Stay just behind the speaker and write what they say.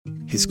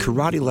his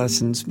karate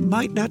lessons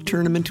might not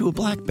turn him into a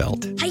black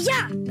belt.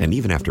 Hi-ya! And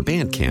even after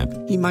band camp,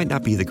 he might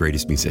not be the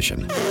greatest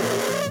musician.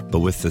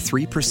 But with the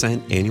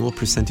 3% annual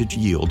percentage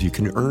yield you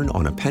can earn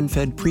on a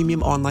PenFed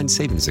premium online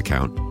savings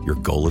account, your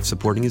goal of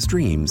supporting his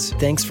dreams...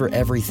 Thanks for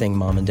everything,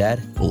 Mom and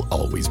Dad. ...will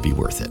always be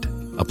worth it.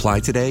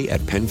 Apply today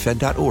at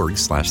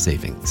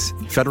PenFed.org/savings.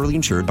 Federally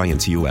insured by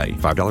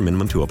NCUA. $5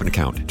 minimum to open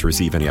account. To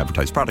receive any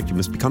advertised product, you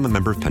must become a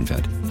member of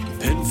PenFed.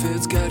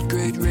 PenFed's got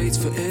great rates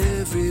for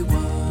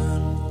everyone.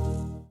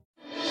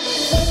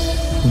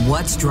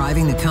 What's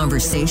driving the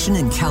conversation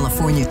in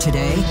California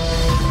today?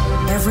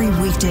 Every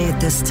weekday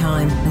at this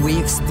time, we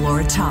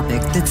explore a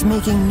topic that's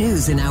making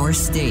news in our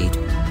state.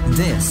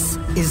 This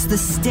is the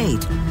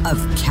state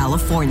of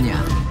California.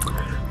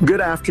 Good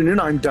afternoon.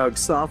 I'm Doug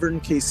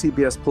Sovereign,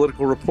 KCBS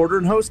political reporter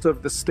and host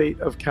of The State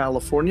of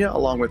California,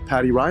 along with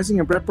Patti Rising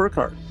and Brett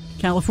Burkhart.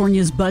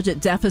 California's budget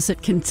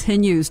deficit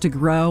continues to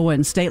grow,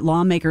 and state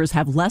lawmakers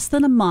have less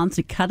than a month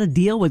to cut a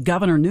deal with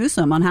Governor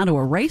Newsom on how to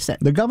erase it.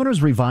 The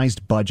governor's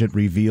revised budget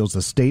reveals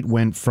the state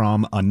went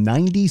from a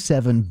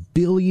 $97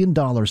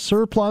 billion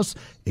surplus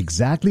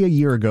exactly a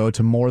year ago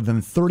to more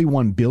than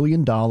 $31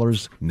 billion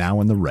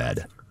now in the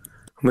red.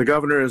 The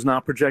governor is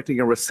not projecting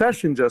a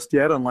recession just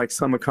yet, unlike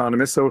some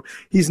economists, so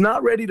he's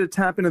not ready to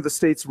tap into the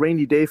state's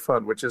rainy day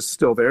fund, which is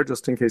still there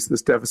just in case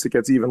this deficit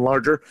gets even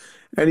larger.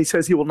 And he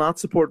says he will not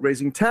support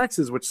raising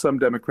taxes, which some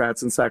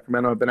Democrats in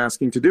Sacramento have been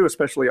asking to do,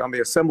 especially on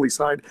the Assembly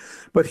side.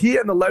 But he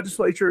and the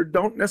legislature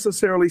don't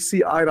necessarily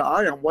see eye to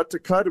eye on what to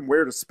cut and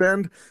where to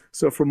spend.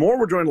 So for more,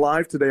 we're joined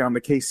live today on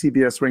the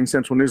KCBS Ring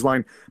Central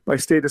Newsline by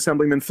State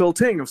Assemblyman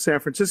Ting of San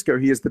Francisco.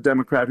 He is the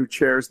Democrat who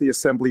chairs the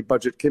Assembly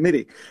Budget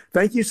Committee.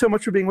 Thank you so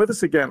much for being with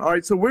us again. All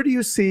right, so where do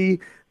you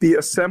see the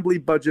Assembly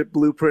budget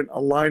blueprint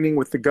aligning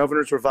with the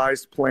governor's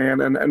revised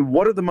plan, and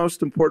what are the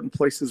most important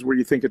places where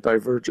you think it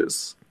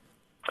diverges?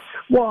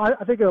 Well,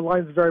 I think it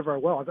aligns very, very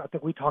well. I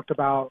think we talked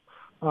about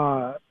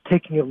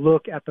taking a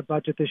look at the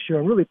budget this year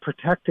and really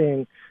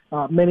protecting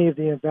many of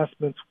the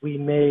investments we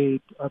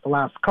made the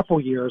last couple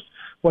years,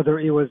 whether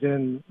it was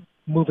in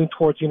moving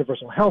towards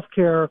universal health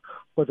care,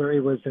 whether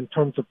it was in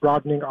terms of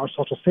broadening our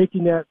social safety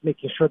net,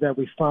 making sure that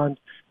we fund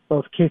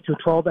both K through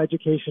 12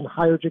 education,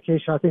 higher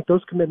education. I think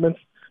those commitments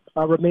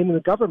remain in the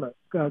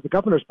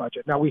governor's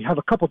budget. Now, we have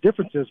a couple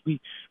differences.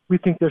 We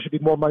think there should be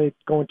more money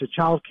going to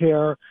child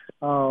care.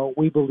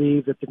 We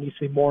believe that there needs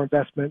to be more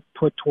investment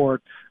put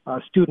toward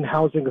student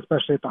housing,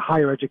 especially at the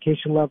higher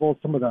education level,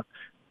 some of the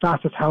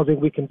fastest housing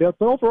we can build.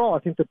 But overall, I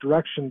think the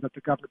direction that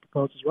the governor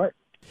proposes is right.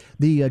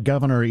 The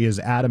governor is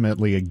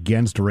adamantly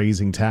against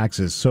raising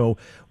taxes. So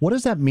what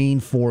does that mean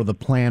for the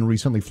plan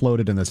recently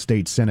floated in the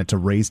state Senate to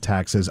raise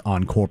taxes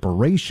on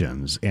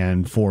corporations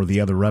and for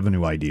the other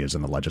revenue ideas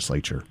in the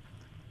legislature?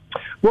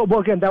 Well,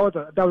 again, that was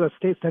a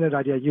state Senate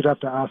idea. You'd have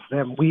to ask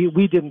them.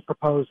 We didn't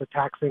propose a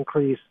tax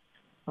increase.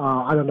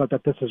 I don't know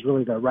that this is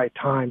really the right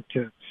time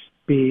to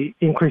be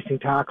increasing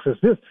taxes.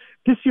 This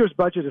year's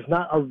budget is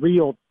not a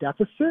real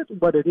deficit.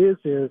 What it is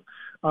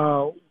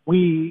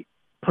we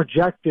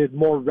projected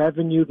more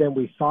revenue than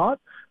we thought.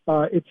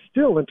 It's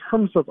still, in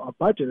terms of a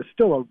budget, it's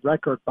still a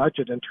record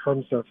budget in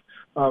terms of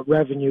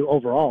revenue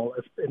overall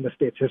in the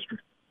state's history.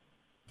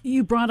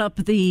 You brought up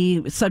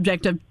the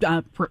subject of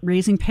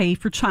raising pay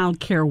for child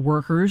care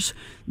workers.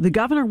 The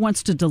governor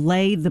wants to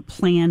delay the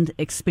planned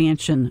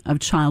expansion of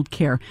child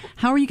care.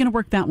 How are you going to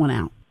work that one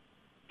out?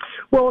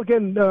 Well,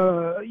 again,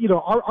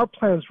 our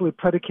plan is really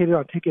predicated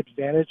on taking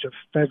advantage of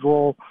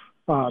federal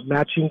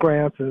matching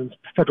grants and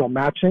federal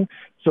matching.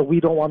 So we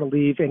don't want to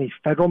leave any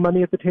federal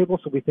money at the table.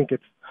 So we think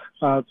it's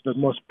the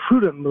most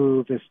prudent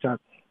move is to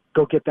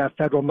go get that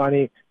federal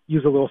money,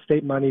 use a little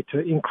state money to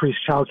increase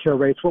child care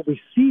rates. What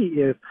we see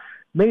is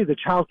many of the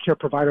child care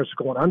providers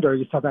are going under.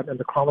 You saw that in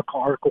the Chronicle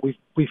article.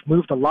 We've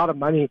moved a lot of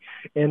money,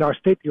 and our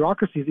state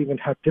bureaucracies even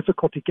have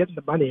difficulty getting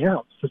the money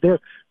out. So they're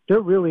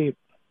really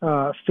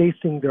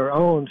facing their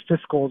own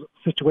fiscal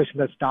situation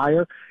that's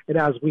dire. And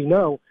as we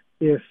know,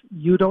 if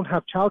you don't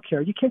have child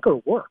care, you can't go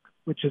to work,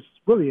 which is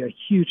really a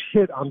huge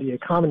hit on the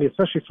economy,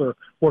 especially for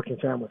working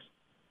families.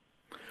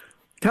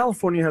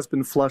 California has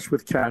been flush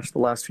with cash the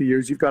last few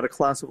years. You've got a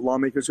class of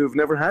lawmakers who have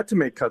never had to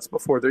make cuts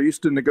before. They're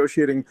used to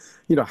negotiating,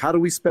 how do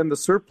we spend the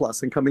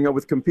surplus and coming up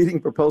with competing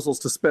proposals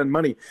to spend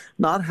money,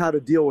 not how to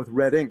deal with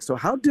red ink. So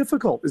how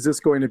difficult is this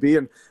going to be?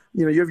 And,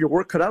 you have your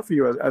work cut out for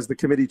you as the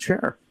committee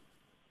chair.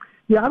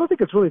 Yeah, I don't think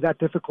it's really that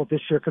difficult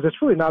this year because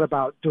it's really not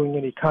about doing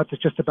any cuts.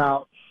 It's just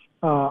about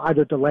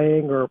either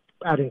delaying or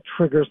adding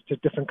triggers to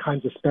different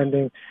kinds of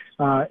spending.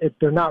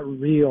 They're not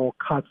real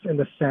cuts in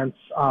the sense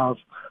of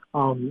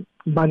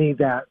money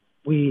that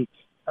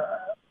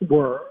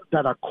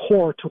that are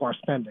core to our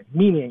spending,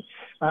 meaning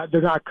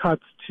they're not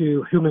cuts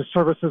to human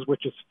services,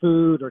 which is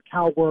food or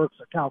CalWorks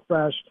or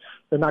CalFresh.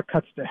 They're not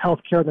cuts to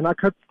healthcare. They're not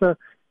cuts to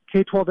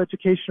K-12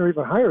 education or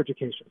even higher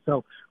education.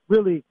 So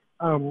really,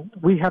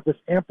 we have this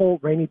ample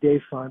rainy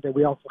day fund, and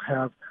we also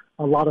have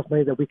a lot of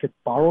money that we could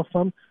borrow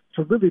from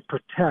to really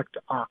protect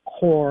our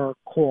core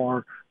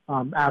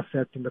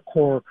assets and the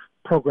core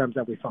programs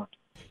that we fund.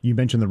 You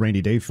mentioned the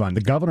rainy day fund.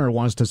 The governor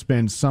wants to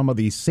spend some of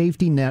the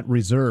safety net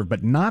reserve,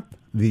 but not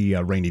the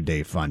rainy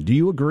day fund. Do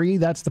you agree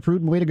that's the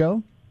prudent way to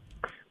go?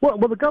 Well,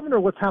 the governor,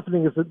 what's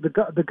happening is that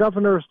the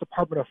governor's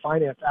Department of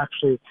Finance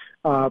actually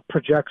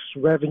projects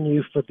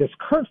revenue for this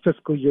current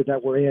fiscal year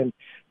that we're in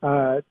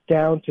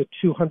down to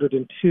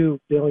 $202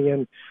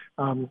 billion.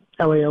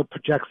 LAO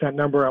projects that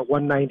number at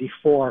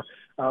 194.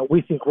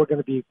 We think we're going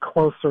to be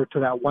closer to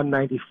that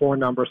 194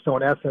 number. So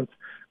in essence,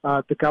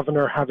 the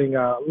governor having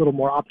a little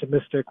more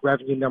optimistic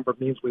revenue number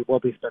means we will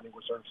be spending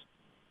reserves.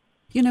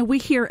 You know, we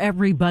hear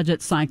every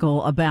budget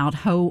cycle about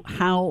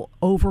how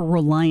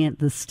over-reliant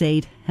the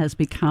state has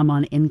become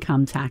on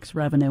income tax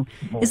revenue.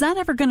 Mm-hmm. Is that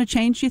ever going to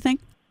change, do you think?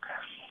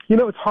 You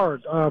know, it's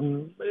hard.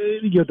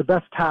 The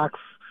best tax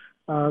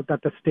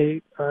that the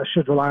state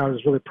should rely on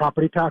is really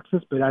property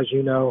taxes. But as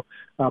you know,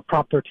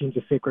 Prop 13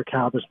 is a sacred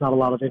cow. There's not a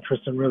lot of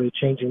interest in really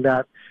changing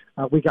that.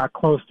 We got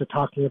close to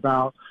talking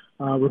about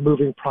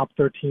removing Prop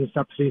 13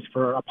 subsidies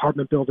for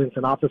apartment buildings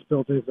and office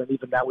buildings, and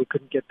even that we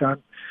couldn't get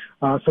done.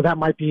 So that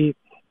might be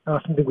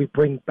something we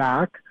bring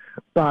back.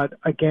 But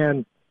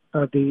again,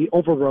 the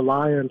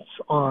over-reliance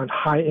on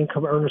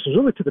high-income earners was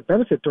really to the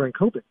benefit during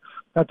COVID.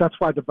 That's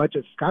why the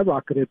budget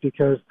skyrocketed,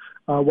 because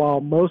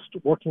while most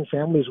working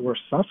families were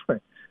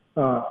suffering,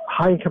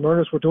 high-income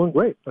earners were doing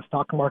great. The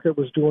stock market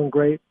was doing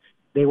great.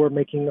 They were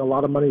making a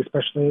lot of money,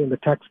 especially in the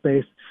tech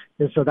space.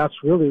 And so that's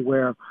really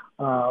where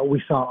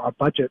we saw our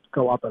budget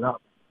go up and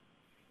up.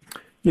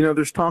 You know,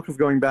 there's talk of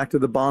going back to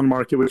the bond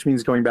market, which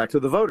means going back to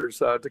the voters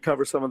to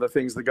cover some of the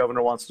things the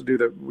governor wants to do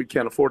that we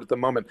can't afford at the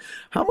moment.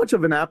 How much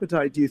of an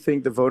appetite do you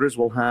think the voters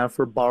will have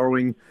for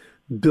borrowing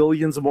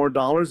billions of more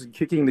dollars and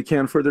kicking the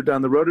can further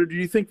down the road? Or do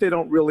you think they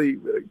don't really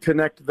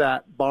connect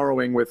that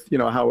borrowing with,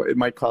 how it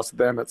might cost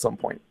them at some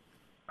point?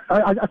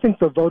 I think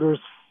the voters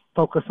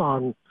focus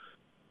on,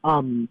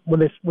 when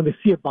they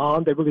see a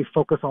bond, they really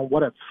focus on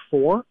what it's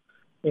for.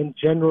 And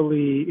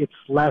generally, it's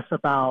less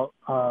about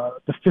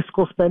the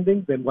fiscal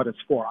spending than what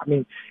it's for. I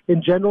mean,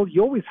 in general,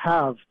 you always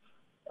have,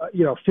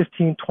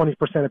 15,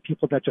 20% of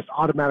people that just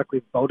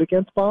automatically vote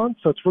against bonds.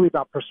 So it's really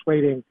about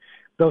persuading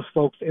those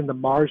folks in the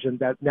margin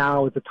that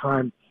now is the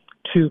time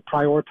to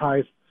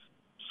prioritize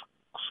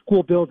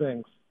school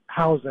buildings,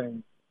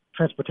 housing,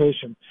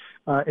 transportation.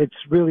 It's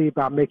really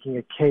about making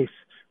a case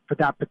for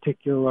that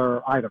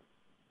particular item.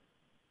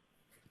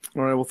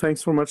 All right. Well,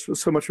 thanks so much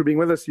for being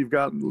with us. You've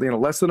got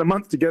less than a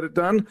month to get it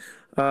done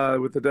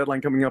with the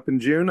deadline coming up in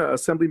June.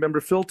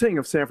 Assemblymember Phil Ting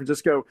of San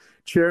Francisco,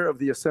 chair of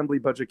the Assembly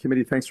Budget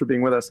Committee. Thanks for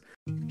being with us.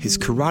 His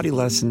karate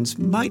lessons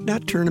might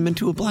not turn him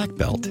into a black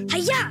belt.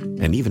 Hi-ya!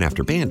 And even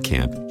after band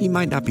camp, he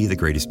might not be the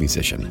greatest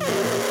musician.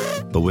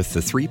 But with the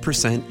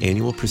 3%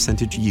 annual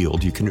percentage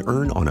yield you can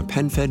earn on a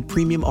PenFed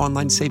premium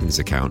online savings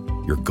account,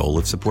 your goal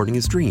of supporting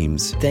his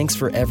dreams... Thanks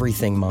for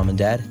everything, Mom and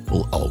Dad.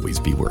 ...will always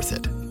be worth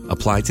it.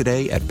 Apply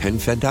today at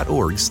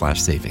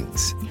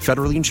PenFed.org/savings.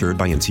 Federally insured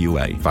by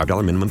NCUA.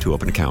 $5 minimum to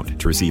open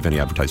account. To receive any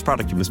advertised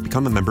product, you must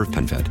become a member of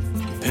PenFed.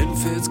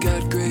 PenFed's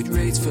got great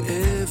rates for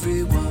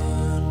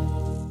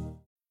everyone.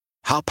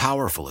 How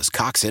powerful is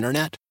Cox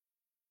Internet?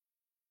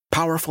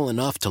 Powerful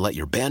enough to let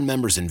your band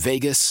members in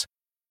Vegas,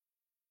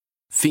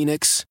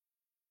 Phoenix,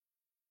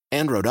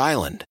 and Rhode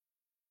Island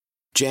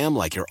jam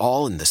like you're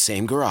all in the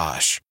same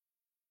garage.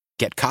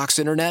 Get Cox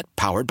Internet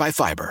powered by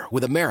fiber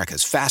with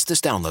America's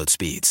fastest download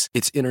speeds.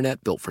 It's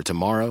internet built for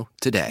tomorrow,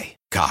 today.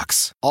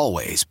 Cox,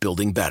 always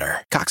building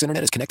better. Cox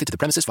Internet is connected to the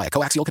premises via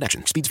coaxial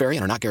connection. Speeds vary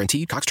and are not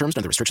guaranteed. Cox terms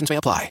and other restrictions may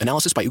apply.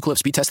 Analysis by Ookla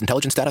Speed Test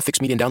Intelligence Data.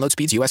 Fixed median download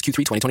speeds. US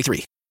Q3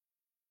 2023.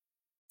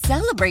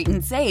 Celebrate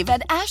and save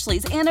at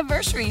Ashley's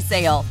Anniversary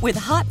Sale. With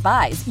Hot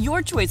Buys,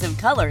 your choice of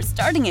colors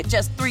starting at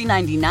just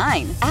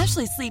 $3.99.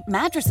 Ashley Sleep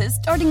mattresses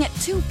starting at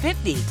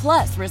 $2.50.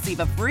 Plus, receive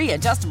a free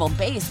adjustable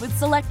base with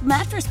select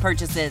mattress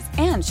purchases.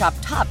 And shop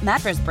top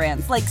mattress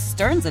brands like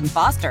Stearns &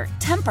 Foster,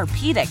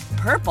 Tempur-Pedic,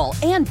 Purple,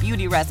 and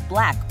Beautyrest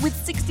Black with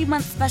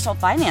 60-month special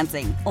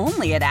financing.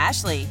 Only at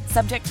Ashley.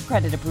 Subject to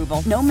credit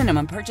approval. No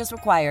minimum purchase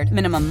required.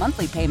 Minimum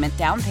monthly payment,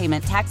 down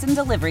payment, tax, and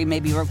delivery may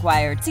be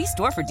required. See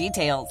store for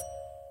details.